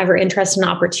if you're ever interested in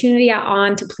an opportunity at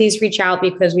On, to please reach out,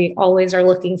 because we always are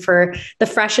looking for the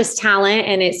freshest talent.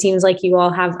 And it seems like you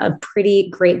all have a pretty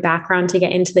great background to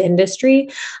get into the industry.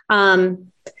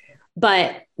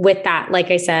 But with that,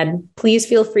 like I said, please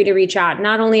feel free to reach out,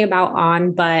 not only about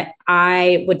On, but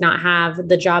I would not have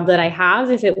the job that I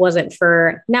have if it wasn't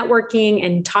for networking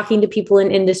and talking to people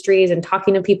in industries and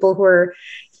talking to people who are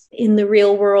in the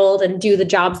real world and do the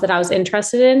jobs that I was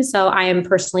interested in. So I am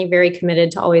personally very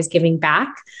committed to always giving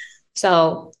back.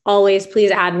 So always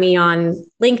please add me on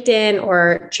LinkedIn,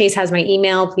 or Chase has my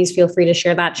email. Please feel free to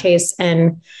share that, Chase,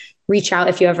 and reach out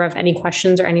if you ever have any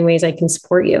questions or any ways I can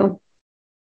support you.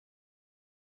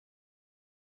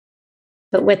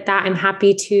 But with that, I'm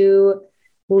happy to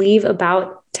leave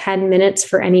about 10 minutes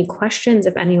for any questions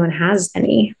if anyone has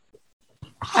any.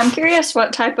 I'm curious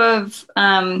what type of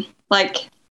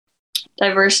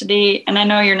diversity, and I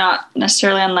know you're not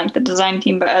necessarily on the design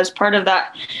team, but as part of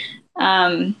that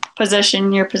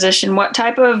your position, what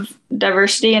type of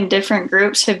diversity in different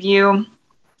groups have you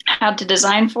had to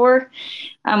design for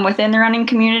within the running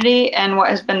community, and what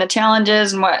has been the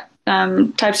challenges, and what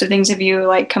types of things have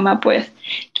you come up with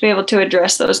to be able to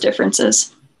address those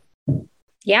differences?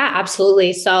 Yeah,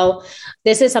 absolutely. So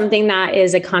this is something that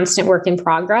is a constant work in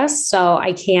progress. So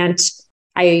I can't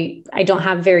I don't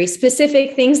have very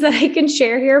specific things that I can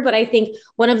share here, but I think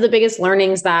one of the biggest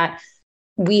learnings that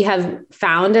we have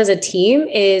found as a team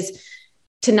is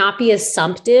to not be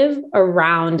assumptive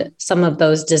around some of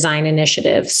those design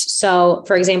initiatives. So,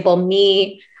 for example,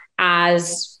 me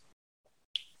as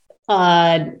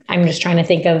I'm just trying to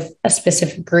think of a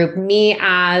specific group, me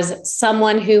as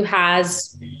someone who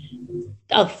has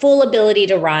a full ability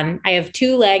to run. I have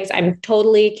 2 legs. I'm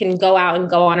totally can go out and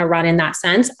go on a run in that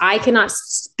sense. I cannot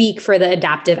speak for the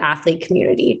adaptive athlete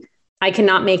community. I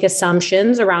cannot make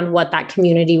assumptions around what that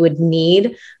community would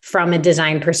need from a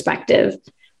design perspective.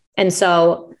 And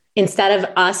so instead of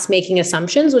us making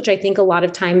assumptions, which I think a lot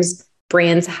of times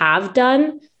brands have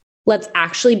done, let's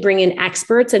actually bring in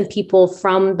experts and people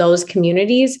from those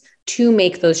communities to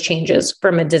make those changes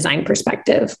from a design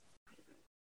perspective.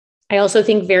 I also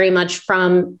think very much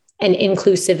from an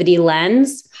inclusivity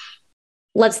lens,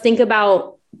 let's think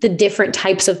about the different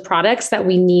types of products that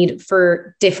we need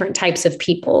for different types of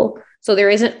people. So there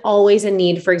isn't always a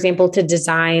need, for example, to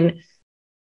design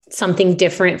something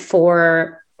different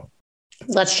for,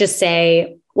 let's just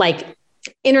say, like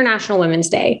International Women's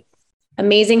Day.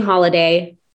 Amazing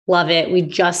holiday. Love it. We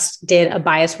just did a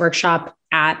bias workshop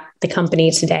at the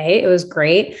company today. It was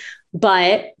great.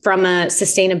 But from a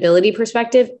sustainability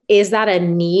perspective, is that a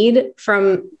need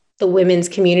from the women's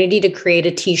community to create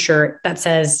a t-shirt that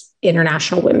says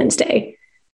International Women's Day?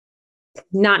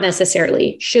 Not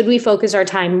necessarily. Should we focus our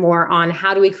time more on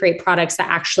how do we create products that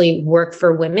actually work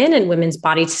for women and women's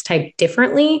body type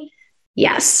differently?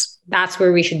 Yes, that's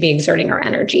where we should be exerting our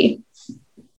energy.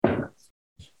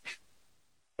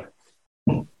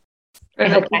 I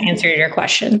hope that answered your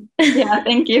question. Yeah,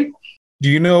 thank you. Do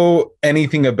you know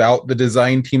anything about the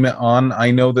design team at On?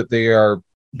 I know that they are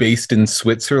based in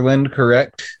Switzerland,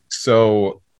 correct?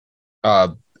 So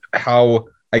how,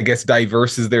 I guess,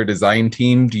 diverse is their design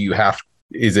team?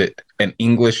 Is it an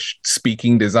English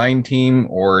speaking design team,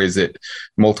 or is it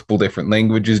multiple different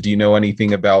languages? Do you know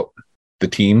anything about the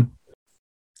team?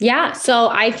 Yeah, so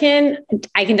I can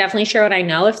definitely share what I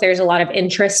know. If there's a lot of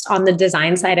interest on the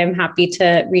design side, I'm happy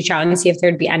to reach out and see if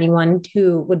there'd be anyone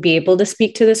who would be able to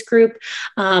speak to this group.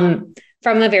 From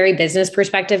a very business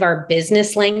perspective, our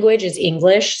business language is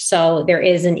English. So there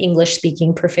is an English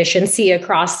speaking proficiency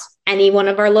across any one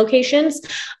of our locations.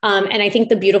 And I think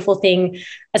the beautiful thing,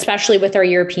 especially with our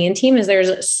European team, is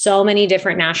there's so many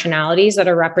different nationalities that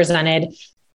are represented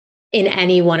in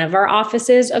any one of our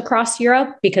offices across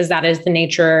Europe, because that is the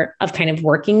nature of kind of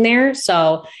working there.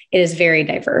 So it is very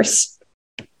diverse.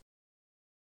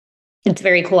 It's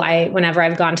very cool. Whenever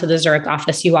I've gone to the Zurich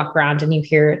office, you walk around and you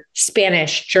hear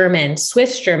Spanish, German,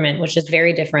 Swiss German, which is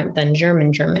very different than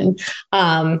German,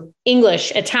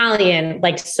 English, Italian,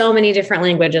 like so many different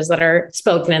languages that are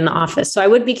spoken in the office. So I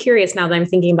would be curious now that I'm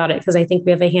thinking about it, because I think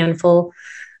we have a handful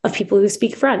of people who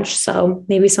speak French. So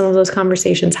maybe some of those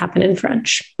conversations happen in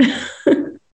French.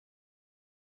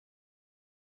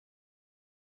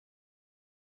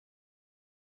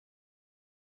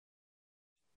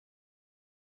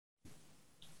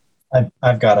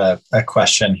 I've got a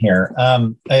question here.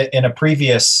 In a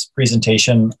previous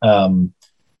presentation, one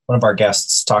of our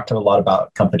guests talked a lot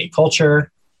about company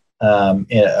culture. In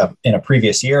a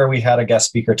previous year, we had a guest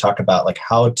speaker talk about like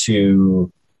how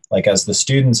to, like as the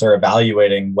students are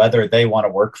evaluating whether they want to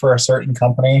work for a certain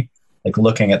company, like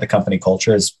looking at the company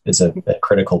culture is a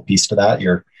critical piece to that.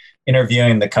 You're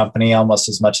interviewing the company almost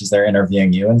as much as they're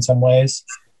interviewing you in some ways.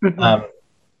 Mm-hmm.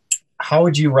 How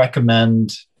would you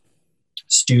recommend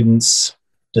students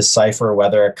decipher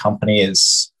whether a company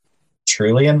is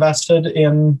truly invested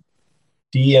in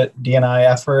D&I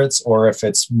efforts or if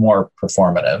it's more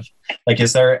performative? Like,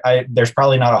 there's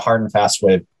probably not a hard and fast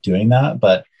way of doing that,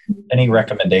 but any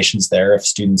recommendations there if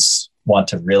students want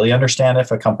to really understand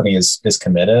if a company is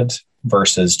committed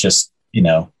versus just,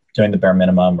 doing the bare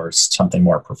minimum or something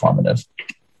more performative?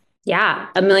 Yeah,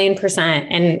 1,000,000%.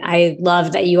 And I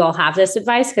love that you all have this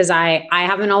advice, because I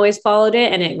haven't always followed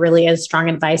it. And it really is strong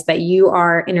advice that you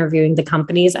are interviewing the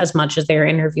companies as much as they're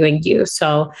interviewing you.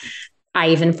 So I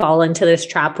even fall into this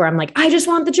trap where I'm like, I just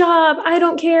want the job. I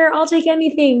don't care. I'll take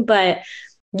anything. But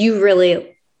you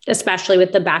really, especially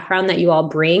with the background that you all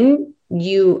bring,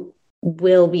 you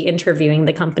will be interviewing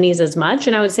the companies as much.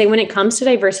 And I would say when it comes to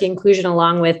diversity inclusion,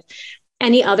 along with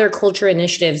any other culture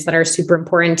initiatives that are super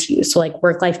important to you, so like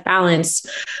work-life balance,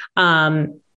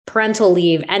 parental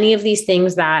leave, any of these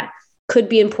things that could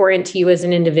be important to you as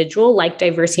an individual, like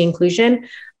diversity inclusion,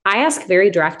 I ask very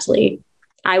directly.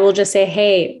 I will just say,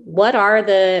 hey, what are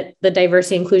the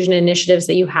diversity inclusion initiatives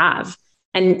that you have?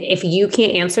 And if you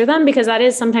can't answer them, because that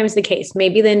is sometimes the case,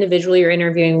 maybe the individual you're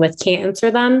interviewing with can't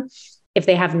answer them. If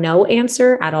they have no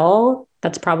answer at all,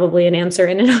 That's probably an answer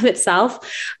in and of itself.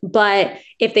 But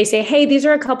if they say, hey, these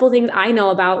are a couple things I know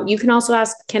about, you can also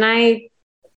ask, can I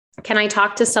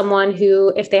talk to someone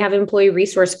who, if they have employee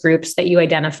resource groups that you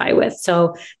identify with?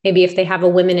 So maybe if they have a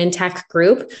women in tech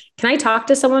group, can I talk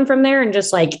to someone from there and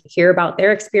just like hear about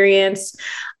their experience?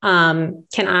 Can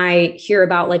I hear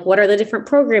about like, what are the different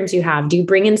programs you have? Do you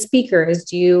bring in speakers?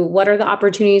 What are the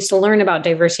opportunities to learn about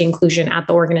diversity inclusion at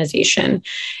the organization?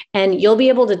 And you'll be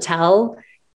able to tell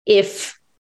if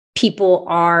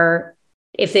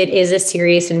it is a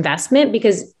serious investment,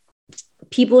 because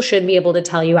people should be able to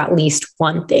tell you at least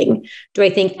one thing. Do I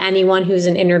think anyone who's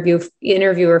an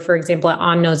interviewer, for example, at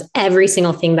On knows every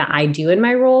single thing that I do in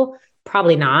my role?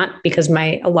 Probably not, because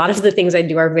a lot of the things I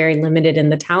do are very limited in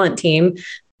the talent team,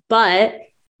 but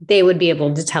they would be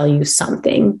able to tell you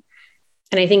something.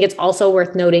 And I think it's also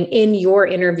worth noting in your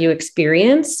interview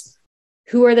experience,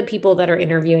 who are the people that are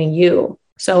interviewing you?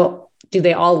 So do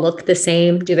they all look the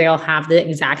same? Do they all have the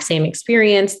exact same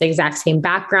experience, the exact same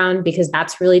background? Because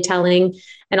that's really telling.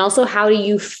 And also, how do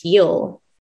you feel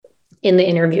in the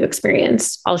interview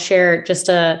experience? I'll share just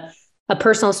a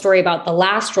personal story about the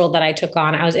last role that I took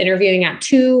on. I was interviewing at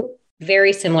two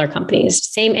very similar companies,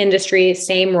 same industry,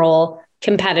 same role,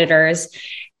 competitors.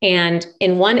 And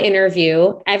in one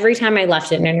interview, every time I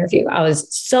left an interview, I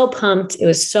was so pumped. It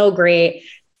was so great.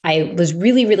 I was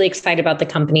really, really excited about the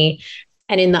company.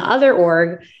 And in the other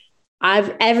org,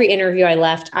 every interview I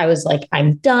left, I was like,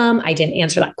 I'm dumb. I didn't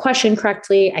answer that question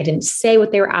correctly. I didn't say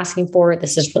what they were asking for.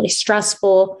 This is really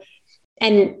stressful.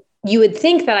 And you would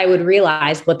think that I would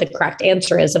realize what the correct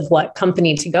answer is of what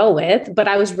company to go with, but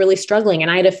I was really struggling.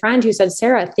 And I had a friend who said,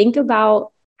 Sarah, think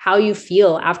about how you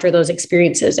feel after those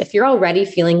experiences. If you're already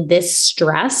feeling this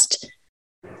stressed,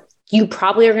 you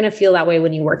probably are going to feel that way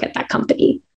when you work at that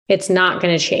company. It's not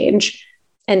going to change.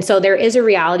 And so there is a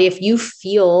reality. If you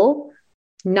feel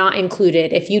not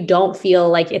included, if you don't feel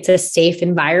like it's a safe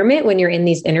environment when you're in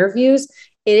these interviews,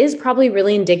 it is probably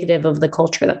really indicative of the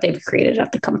culture that they've created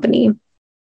at the company.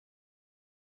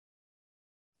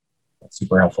 That's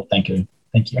super helpful. Thank you.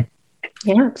 Thank you.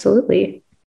 Yeah, absolutely.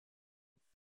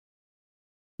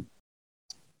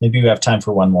 Maybe we have time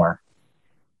for one more.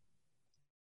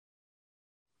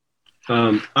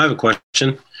 I have a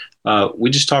question. We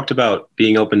just talked about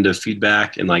being open to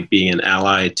feedback and like being an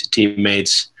ally to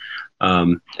teammates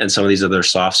and some of these other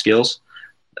soft skills.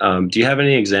 Do you have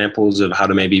any examples of how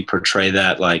to maybe portray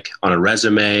that like on a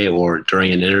resume or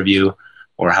during an interview,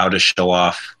 or how to show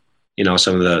off,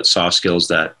 some of the soft skills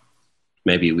that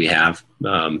maybe we have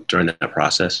during that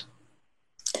process?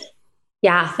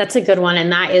 Yeah, that's a good one.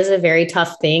 And that is a very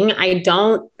tough thing. I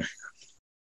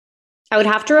would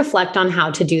have to reflect on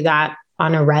how to do that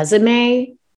on a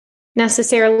resume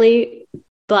necessarily,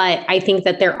 but I think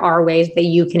that there are ways that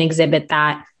you can exhibit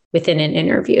that within an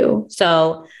interview.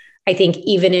 So I think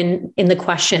even in the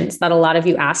questions that a lot of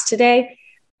you asked today,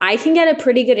 I can get a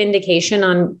pretty good indication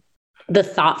on the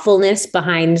thoughtfulness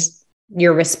behind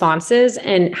your responses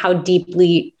and how deep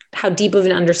of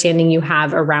an understanding you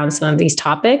have around some of these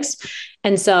topics.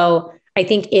 And so I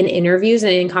think in interviews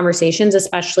and in conversations,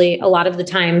 especially a lot of the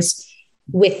times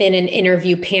within an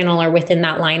interview panel or within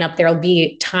that lineup, there'll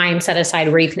be time set aside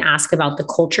where you can ask about the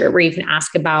culture, where you can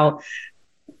ask about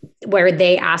where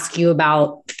they ask you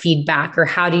about feedback, or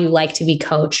how do you like to be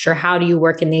coached, or how do you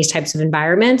work in these types of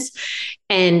environments?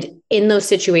 And in those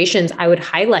situations, I would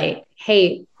highlight,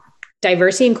 hey,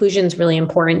 diversity inclusion is really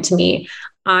important to me.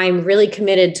 I'm really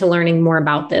committed to learning more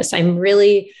about this. I'm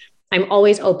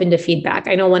always open to feedback.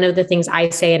 I know one of the things I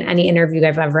say in any interview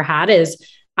I've ever had is,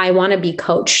 I want to be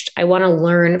coached. I want to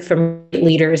learn from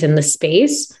leaders in the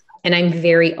space. And I'm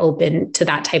very open to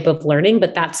that type of learning,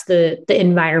 but that's the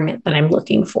environment that I'm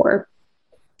looking for.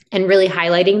 And really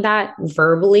highlighting that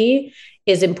verbally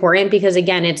is important, because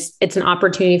again, it's an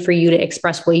opportunity for you to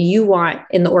express what you want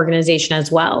in the organization as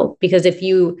well. Because if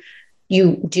you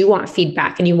do want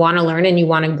feedback and you want to learn and you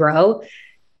want to grow,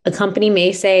 a company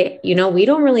may say, we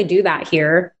don't really do that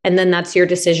here. And then that's your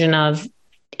decision of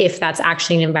if that's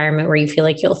actually an environment where you feel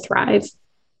like you'll thrive.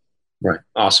 Right.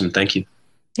 Awesome. Thank you.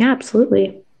 Yeah,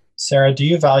 absolutely. Sarah, do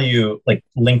you value like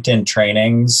LinkedIn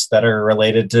trainings that are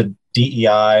related to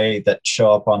DEI that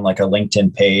show up on like a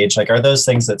LinkedIn page? Like, are those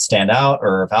things that stand out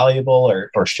or are valuable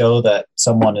or show that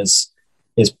someone is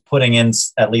putting in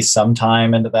at least some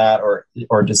time into that, or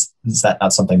is that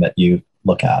not something that you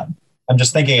look at? I'm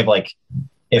just thinking of like,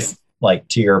 if like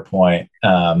to your point,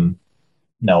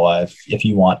 Noah, if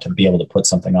you want to be able to put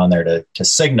something on there to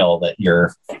signal that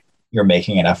you're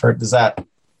making an effort, does that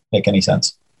make any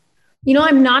sense?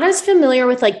 I'm not as familiar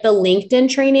with like the LinkedIn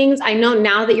trainings. I know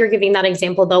now that you're giving that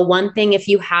example, though, one thing, if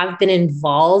you have been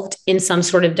involved in some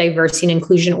sort of diversity and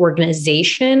inclusion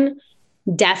organization,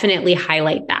 definitely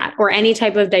highlight that, or any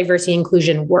type of diversity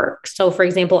inclusion work. So for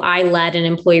example, I led an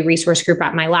employee resource group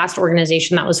at my last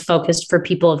organization that was focused for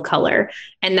people of color.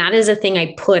 And that is a thing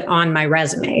I put on my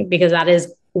resume because that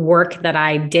is work that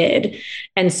I did.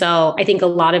 And so I think a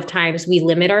lot of times we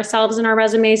limit ourselves in our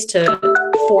resumes to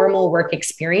formal work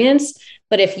experience.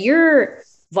 But if you're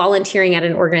volunteering at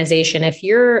an organization, if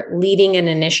you're leading an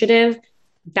initiative,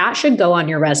 that should go on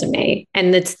your resume.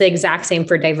 And it's the exact same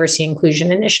for diversity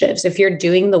inclusion initiatives. If you're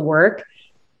doing the work,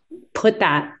 put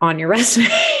that on your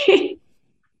resume.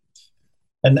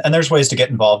 And there's ways to get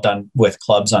involved with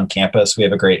clubs on campus. We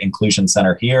have a great inclusion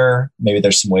center here. Maybe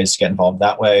there's some ways to get involved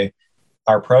that way.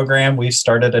 Our program, we've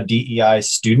started a DEI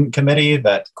student committee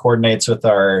that coordinates with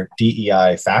our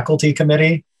DEI faculty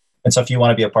committee. And so if you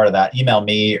want to be a part of that, email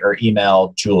me or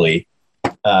email Julie,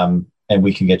 and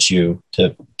we can get you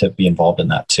to be involved in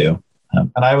that too.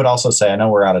 And I would also say, I know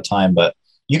we're out of time, but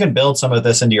you can build some of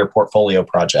this into your portfolio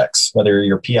projects, whether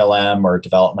you're PLM or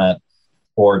development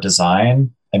or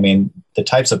design. I mean, the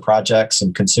types of projects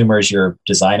and consumers you're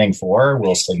designing for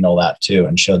will signal that too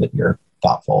and show that you're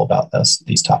thoughtful about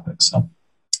these topics. So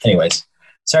anyways,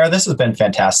 Sarah, this has been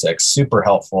fantastic, super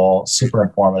helpful, super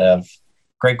informative,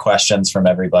 great questions from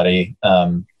everybody.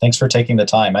 Thanks for taking the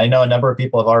time. I know a number of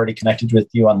people have already connected with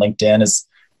you on LinkedIn. Is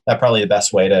that probably the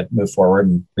best way to move forward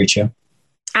and reach you?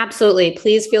 Absolutely.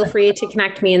 Please feel free to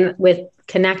connect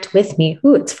with me.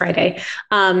 Ooh, it's Friday.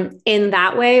 In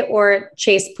that way, or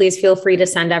Chase, please feel free to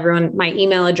send everyone my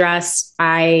email address.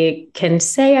 I can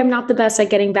say I'm not the best at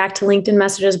getting back to LinkedIn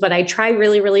messages, but I try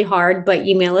really, really hard, but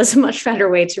email is a much better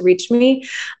way to reach me.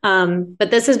 But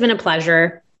this has been a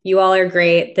pleasure. You all are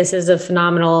great. This is a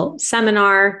phenomenal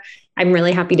seminar. I'm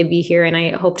really happy to be here, and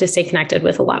I hope to stay connected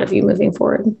with a lot of you moving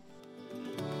forward.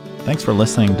 Thanks for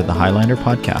listening to the Highlander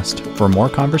podcast. For more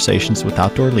conversations with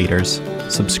outdoor leaders,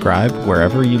 subscribe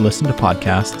wherever you listen to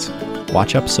podcasts,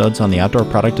 watch episodes on the Outdoor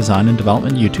Product Design and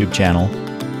Development YouTube channel,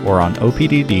 or on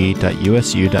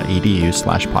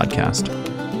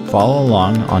opdd.usu.edu/podcast. Follow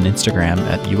along on Instagram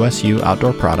at USU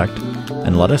Outdoor Product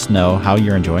and let us know how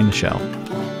you're enjoying the show.